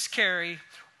shall miscarry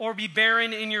or be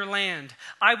barren in your land.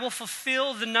 I will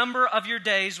fulfill the number of your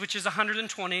days, which is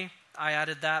 120. I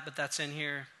added that, but that's in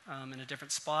here in a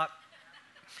different spot.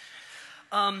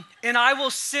 And I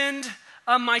will send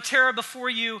my terror before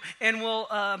you and will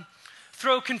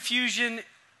throw confusion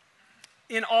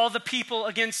in all the people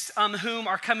against whom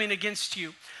are coming against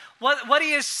you. What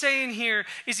he is saying here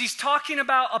is he's talking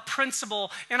about a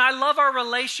principle, and I love our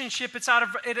relationship. It's out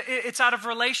of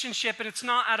relationship, and it's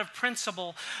not out of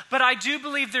principle. But I do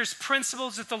believe there's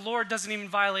principles that the Lord doesn't even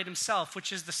violate himself,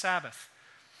 which is the Sabbath.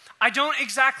 I don't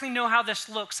exactly know how this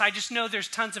looks. I just know there's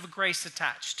tons of grace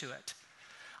attached to it.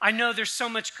 I know there's so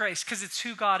much grace because it's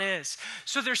who God is.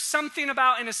 So there's something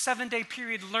about in a 7-day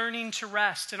period learning to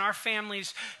rest. And our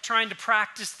family's trying to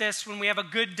practice this. When we have a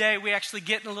good day, we actually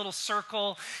get in a little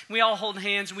circle. We all hold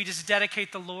hands and we just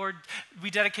dedicate the Lord. We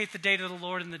dedicate the day to the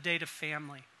Lord and the day to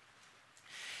family.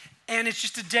 And it's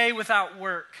just a day without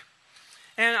work.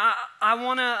 And I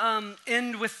want to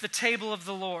end with the table of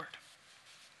the Lord.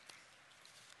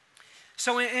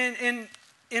 So in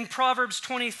Proverbs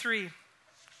 23,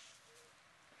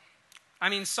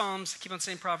 Psalms, I keep on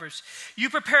saying Proverbs. You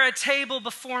prepare a table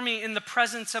before me in the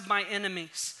presence of my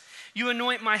enemies. You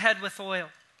anoint my head with oil.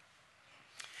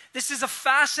 This is a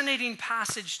fascinating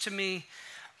passage to me,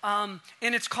 and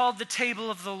it's called the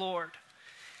table of the Lord.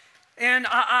 And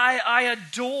I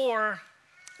adore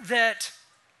that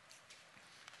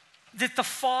the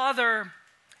Father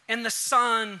and the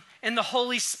Son and the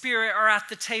Holy Spirit are at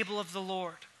the table of the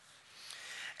Lord.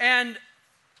 And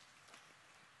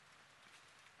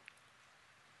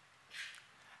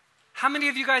how many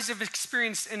of you guys have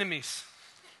experienced enemies?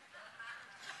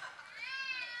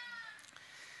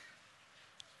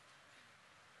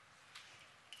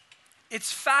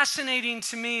 It's fascinating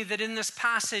to me that in this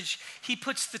passage, he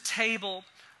puts the table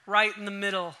right in the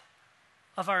middle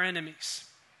of our enemies.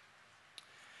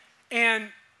 And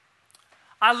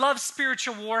I love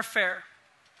spiritual warfare,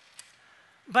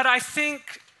 but I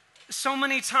think so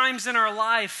many times in our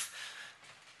life,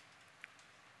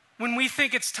 when we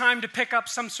think it's time to pick up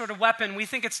some sort of weapon, we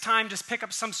think it's time to pick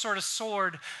up some sort of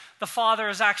sword, the Father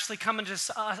is actually coming to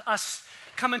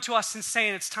us and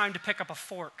saying it's time to pick up a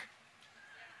fork.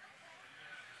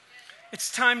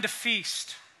 It's time to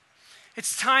feast.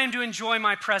 It's time to enjoy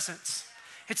my presence.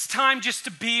 It's time just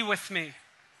to be with me.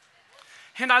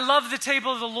 And I love the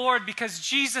table of the Lord because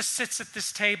Jesus sits at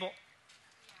this table.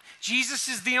 Jesus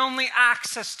is the only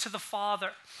access to the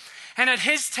Father. And at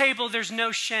his table, there's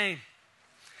no shame.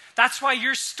 That's why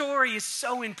your story is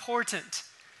so important,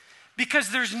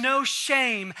 because there's no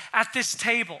shame at this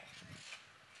table.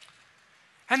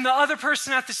 And the other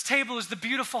person at this table is the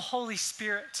beautiful Holy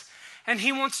Spirit. And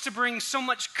he wants to bring so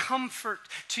much comfort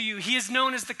to you. He is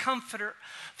known as the Comforter,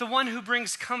 the one who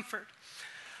brings comfort.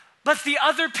 But the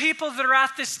other people that are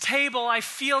at this table, I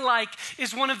feel like,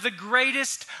 is one of the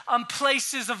greatest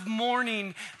places of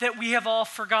mourning that we have all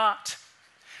forgot,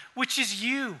 which is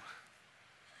you.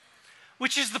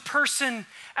 Which is the person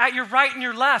at your right and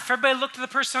your left. Everybody look to the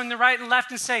person on the right and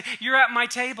left and say, you're at my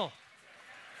table.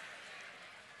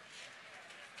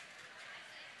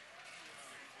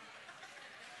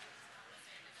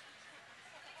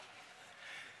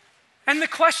 And the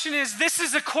question is, this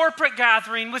is a corporate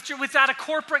gathering. Without a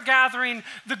corporate gathering,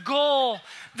 the goal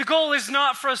is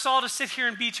not for us all to sit here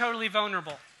and be totally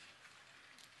vulnerable.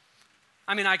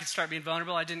 I could start being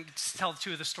vulnerable. I didn't tell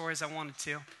 2 of the stories I wanted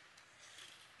to.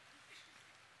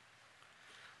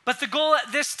 But the goal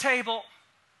at this table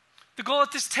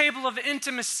of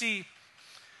intimacy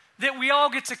that we all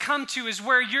get to come to is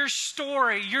where your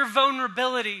story, your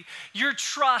vulnerability, your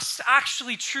trust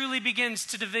actually truly begins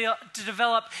to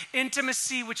develop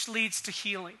intimacy, which leads to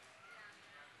healing.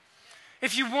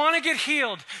 If you want to get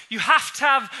healed, you have to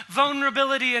have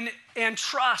vulnerability and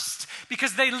trust,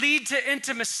 because they lead to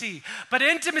intimacy. But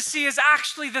intimacy is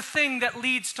actually the thing that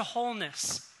leads to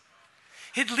wholeness.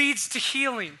 It leads to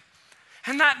healing.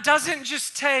 And that doesn't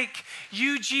just take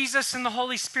you, Jesus, and the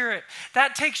Holy Spirit.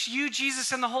 That takes you,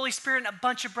 Jesus, and the Holy Spirit, and a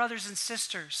bunch of brothers and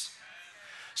sisters.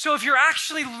 So if you're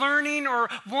actually learning or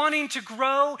wanting to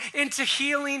grow into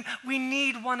healing, we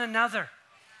need one another.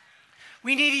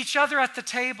 We need each other at the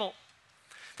table.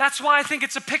 That's why I think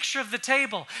it's a picture of the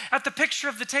table. At the picture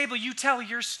of the table, you tell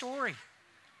your story.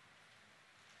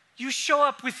 You show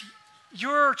up with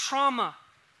your trauma,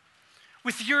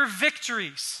 with your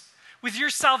victories, with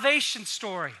your salvation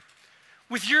story,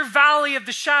 with your valley of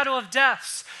the shadow of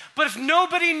deaths. But if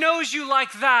nobody knows you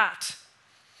like that,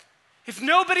 if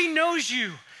nobody knows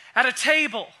you at a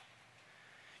table,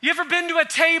 you ever been to a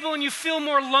table and you feel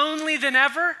more lonely than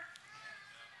ever?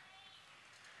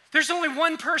 There's only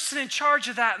one person in charge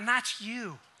of that, and that's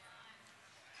you.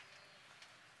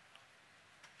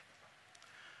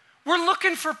 We're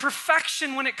looking for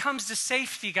perfection when it comes to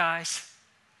safety, guys.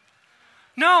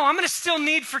 No, I'm going to still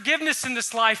need forgiveness in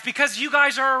this life because you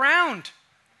guys are around.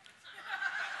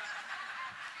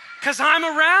 Because I'm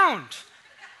around.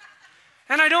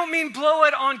 And I don't mean blow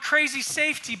it on crazy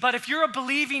safety, but if you're a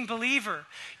believing believer,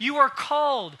 you are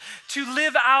called to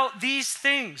live out these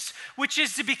things, which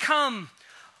is to become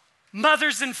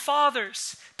mothers and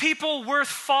fathers, people worth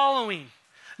following,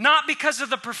 not because of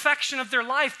the perfection of their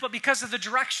life, but because of the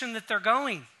direction that they're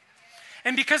going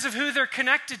and because of who they're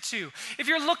connected to. If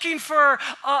you're looking for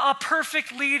a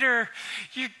perfect leader,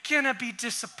 you're gonna be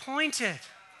disappointed.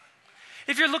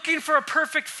 If you're looking for a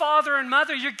perfect father and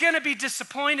mother, you're gonna be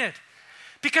disappointed.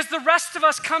 Because the rest of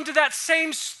us come to that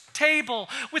same table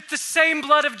with the same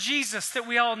blood of Jesus that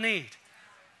we all need.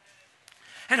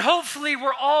 And hopefully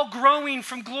we're all growing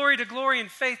from glory to glory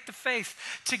and faith to faith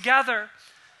together.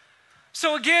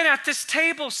 So again, at this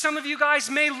table, some of you guys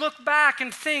may look back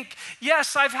and think,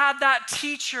 yes, I've had that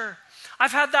teacher,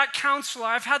 I've had that counselor,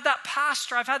 I've had that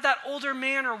pastor, I've had that older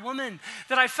man or woman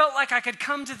that I felt like I could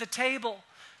come to the table.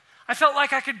 I felt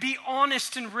like I could be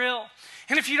honest and real.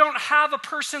 And if you don't have a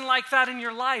person like that in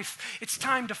your life, it's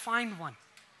time to find one.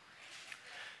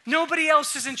 Nobody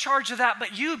else is in charge of that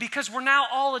but you, because we're now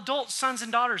all adult sons and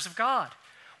daughters of God.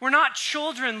 We're not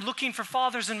children looking for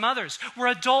fathers and mothers. We're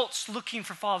adults looking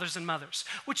for fathers and mothers,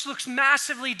 which looks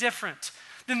massively different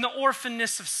than the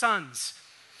orphanness of sons.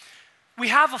 We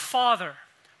have a father.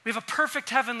 We have a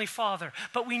perfect heavenly Father,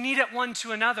 but we need it one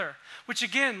to another, which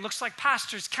again looks like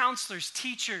pastors, counselors,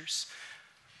 teachers.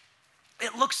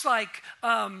 It looks like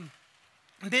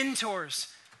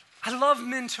mentors. I love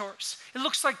mentors. It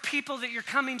looks like people that you're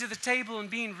coming to the table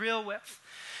and being real with.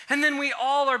 And then we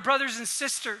all are brothers and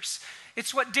sisters.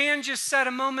 It's what Dan just said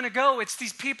a moment ago. It's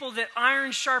these people that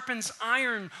iron sharpens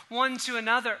iron one to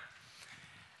another.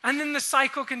 And then the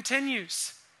cycle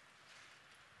continues.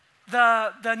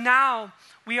 Now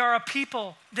we are a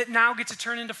people that now get to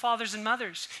turn into fathers and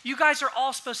mothers. You guys are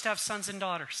all supposed to have sons and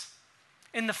daughters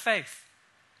in the faith.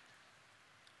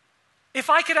 If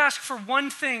I could ask for one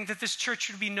thing that this church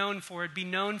would be known for, it'd be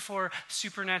known for a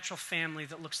supernatural family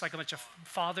that looks like a bunch of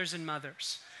fathers and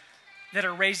mothers that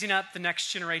are raising up the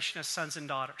next generation of sons and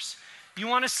daughters. You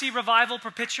want to see revival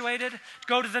perpetuated?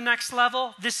 Go to the next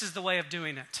level? This is the way of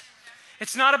doing it.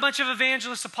 It's not a bunch of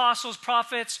evangelists, apostles,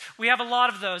 prophets. We have a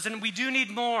lot of those, and we do need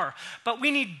more. But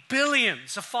we need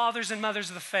billions of fathers and mothers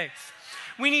of the faith.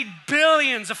 We need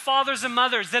billions of fathers and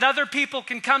mothers that other people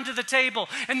can come to the table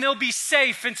and they'll be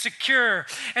safe and secure,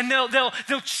 and they'll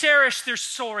cherish their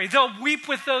story. They'll weep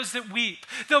with those that weep.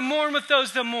 They'll mourn with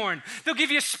those that mourn. They'll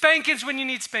give you spankings when you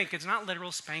need spankings, not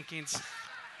literal spankings.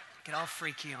 Get all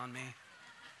freaky on me.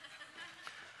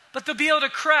 But they'll be able to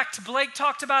correct. Blake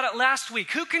talked about it last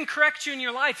week. Who can correct you in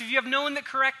your life? If you have no one that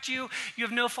corrects you, you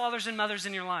have no fathers and mothers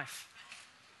in your life.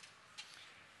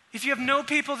 If you have no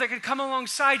people that can come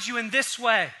alongside you in this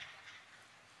way,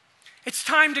 it's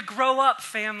time to grow up,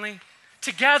 family,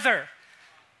 together.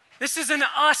 This is an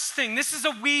us thing. This is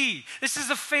a we. This is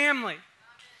a family.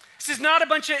 This is not a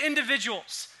bunch of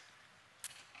individuals.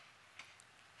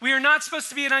 We are not supposed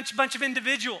to be a bunch of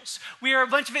individuals. We are a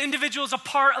bunch of individuals, a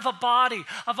part of a body,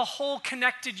 of a whole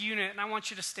connected unit. And I want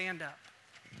you to stand up.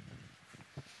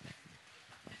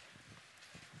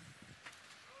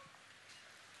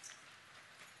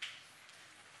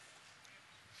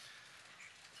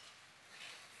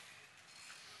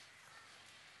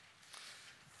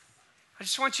 I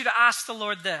just want you to ask the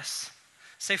Lord this.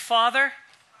 Say, Father,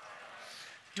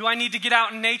 do I need to get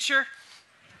out in nature?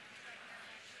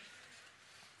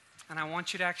 And I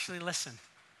want you to actually listen.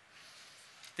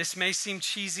 This may seem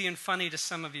cheesy and funny to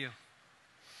some of you,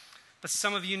 but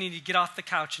some of you need to get off the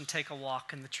couch and take a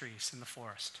walk in the trees, in the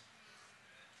forest.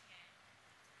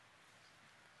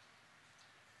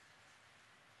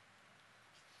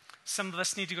 Some of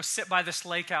us need to go sit by this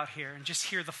lake out here and just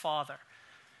hear the Father.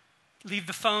 Leave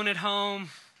the phone at home,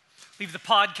 leave the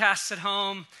podcasts at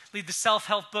home, leave the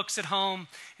self-help books at home,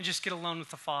 and just get alone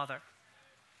with the Father.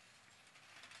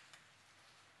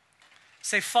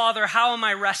 Say, Father, how am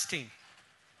I resting?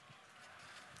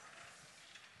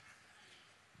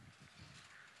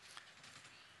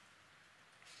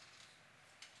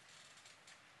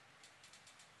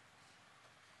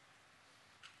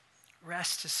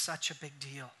 Rest is such a big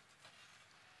deal.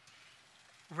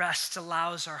 Rest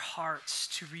allows our hearts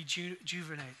to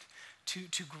rejuvenate,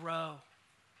 to grow.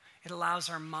 It allows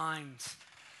our minds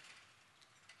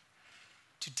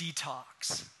to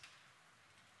detox.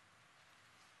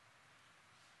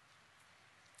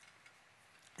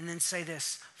 And then say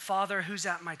this, Father, who's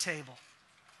at my table?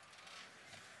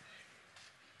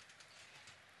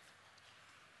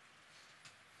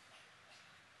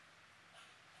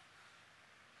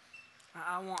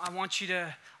 I want you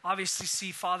to obviously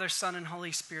see Father, Son, and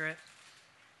Holy Spirit.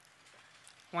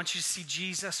 I want you to see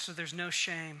Jesus so there's no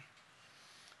shame.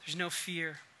 There's no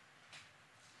fear.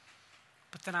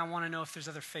 But then I want to know if there's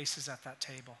other faces at that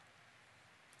table.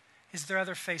 Is there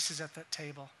other faces at that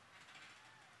table?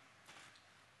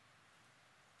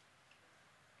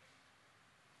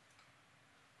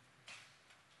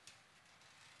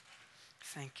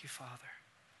 Thank you, Father.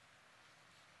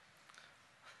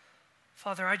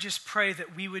 Father, I just pray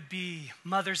that we would be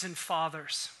mothers and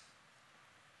fathers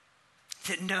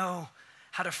that know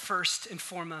how to first and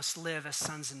foremost live as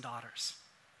sons and daughters.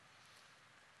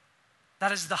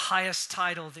 That is the highest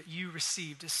title that you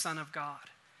received as Son of God,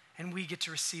 and we get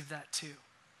to receive that too.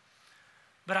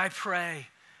 But I pray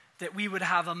that we would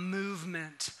have a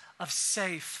movement of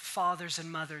safe fathers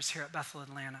and mothers here at Bethel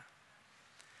Atlanta,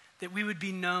 that we would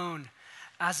be known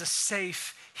as a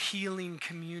safe, healing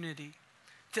community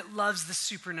that loves the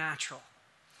supernatural,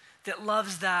 that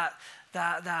loves that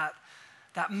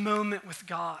moment with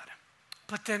God,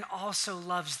 but then also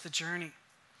loves the journey,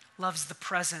 loves the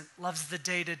present, loves the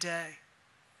day-to-day.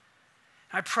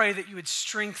 I pray that you would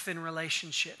strengthen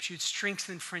relationships, you would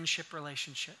strengthen friendship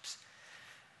relationships,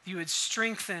 you would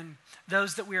strengthen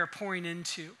those that we are pouring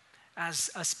into as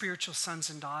spiritual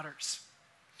sons and daughters.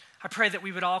 I pray that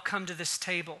we would all come to this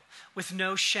table with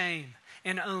no shame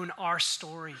and own our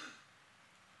story.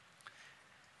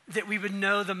 That we would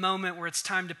know the moment where it's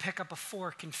time to pick up a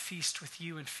fork and feast with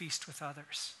you and feast with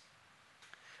others.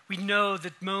 We know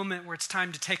the moment where it's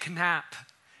time to take a nap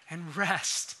and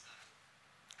rest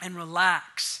and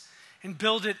relax and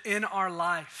build it in our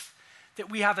life.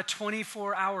 That we have a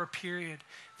 24-hour period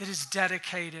that is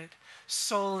dedicated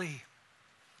solely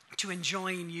to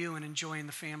enjoying you and enjoying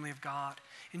the family of God,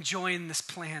 enjoying this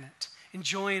planet,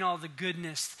 enjoying all the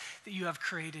goodness that you have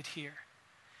created here.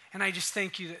 And I just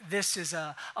thank you that this is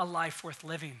a life worth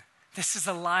living. This is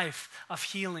a life of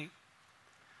healing.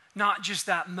 Not just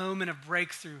that moment of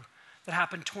breakthrough that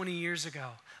happened 20 years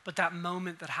ago, but that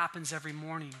moment that happens every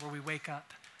morning where we wake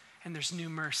up and there's new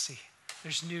mercy,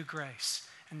 there's new grace,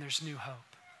 and there's new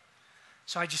hope.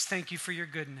 So I just thank you for your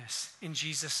goodness. In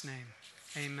Jesus' name,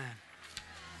 amen.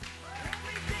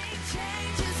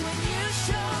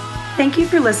 Thank you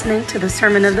for listening to the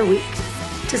Sermon of the Week.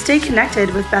 To stay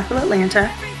connected with Bethel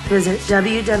Atlanta, visit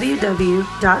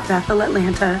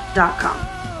www.bethelatlanta.com.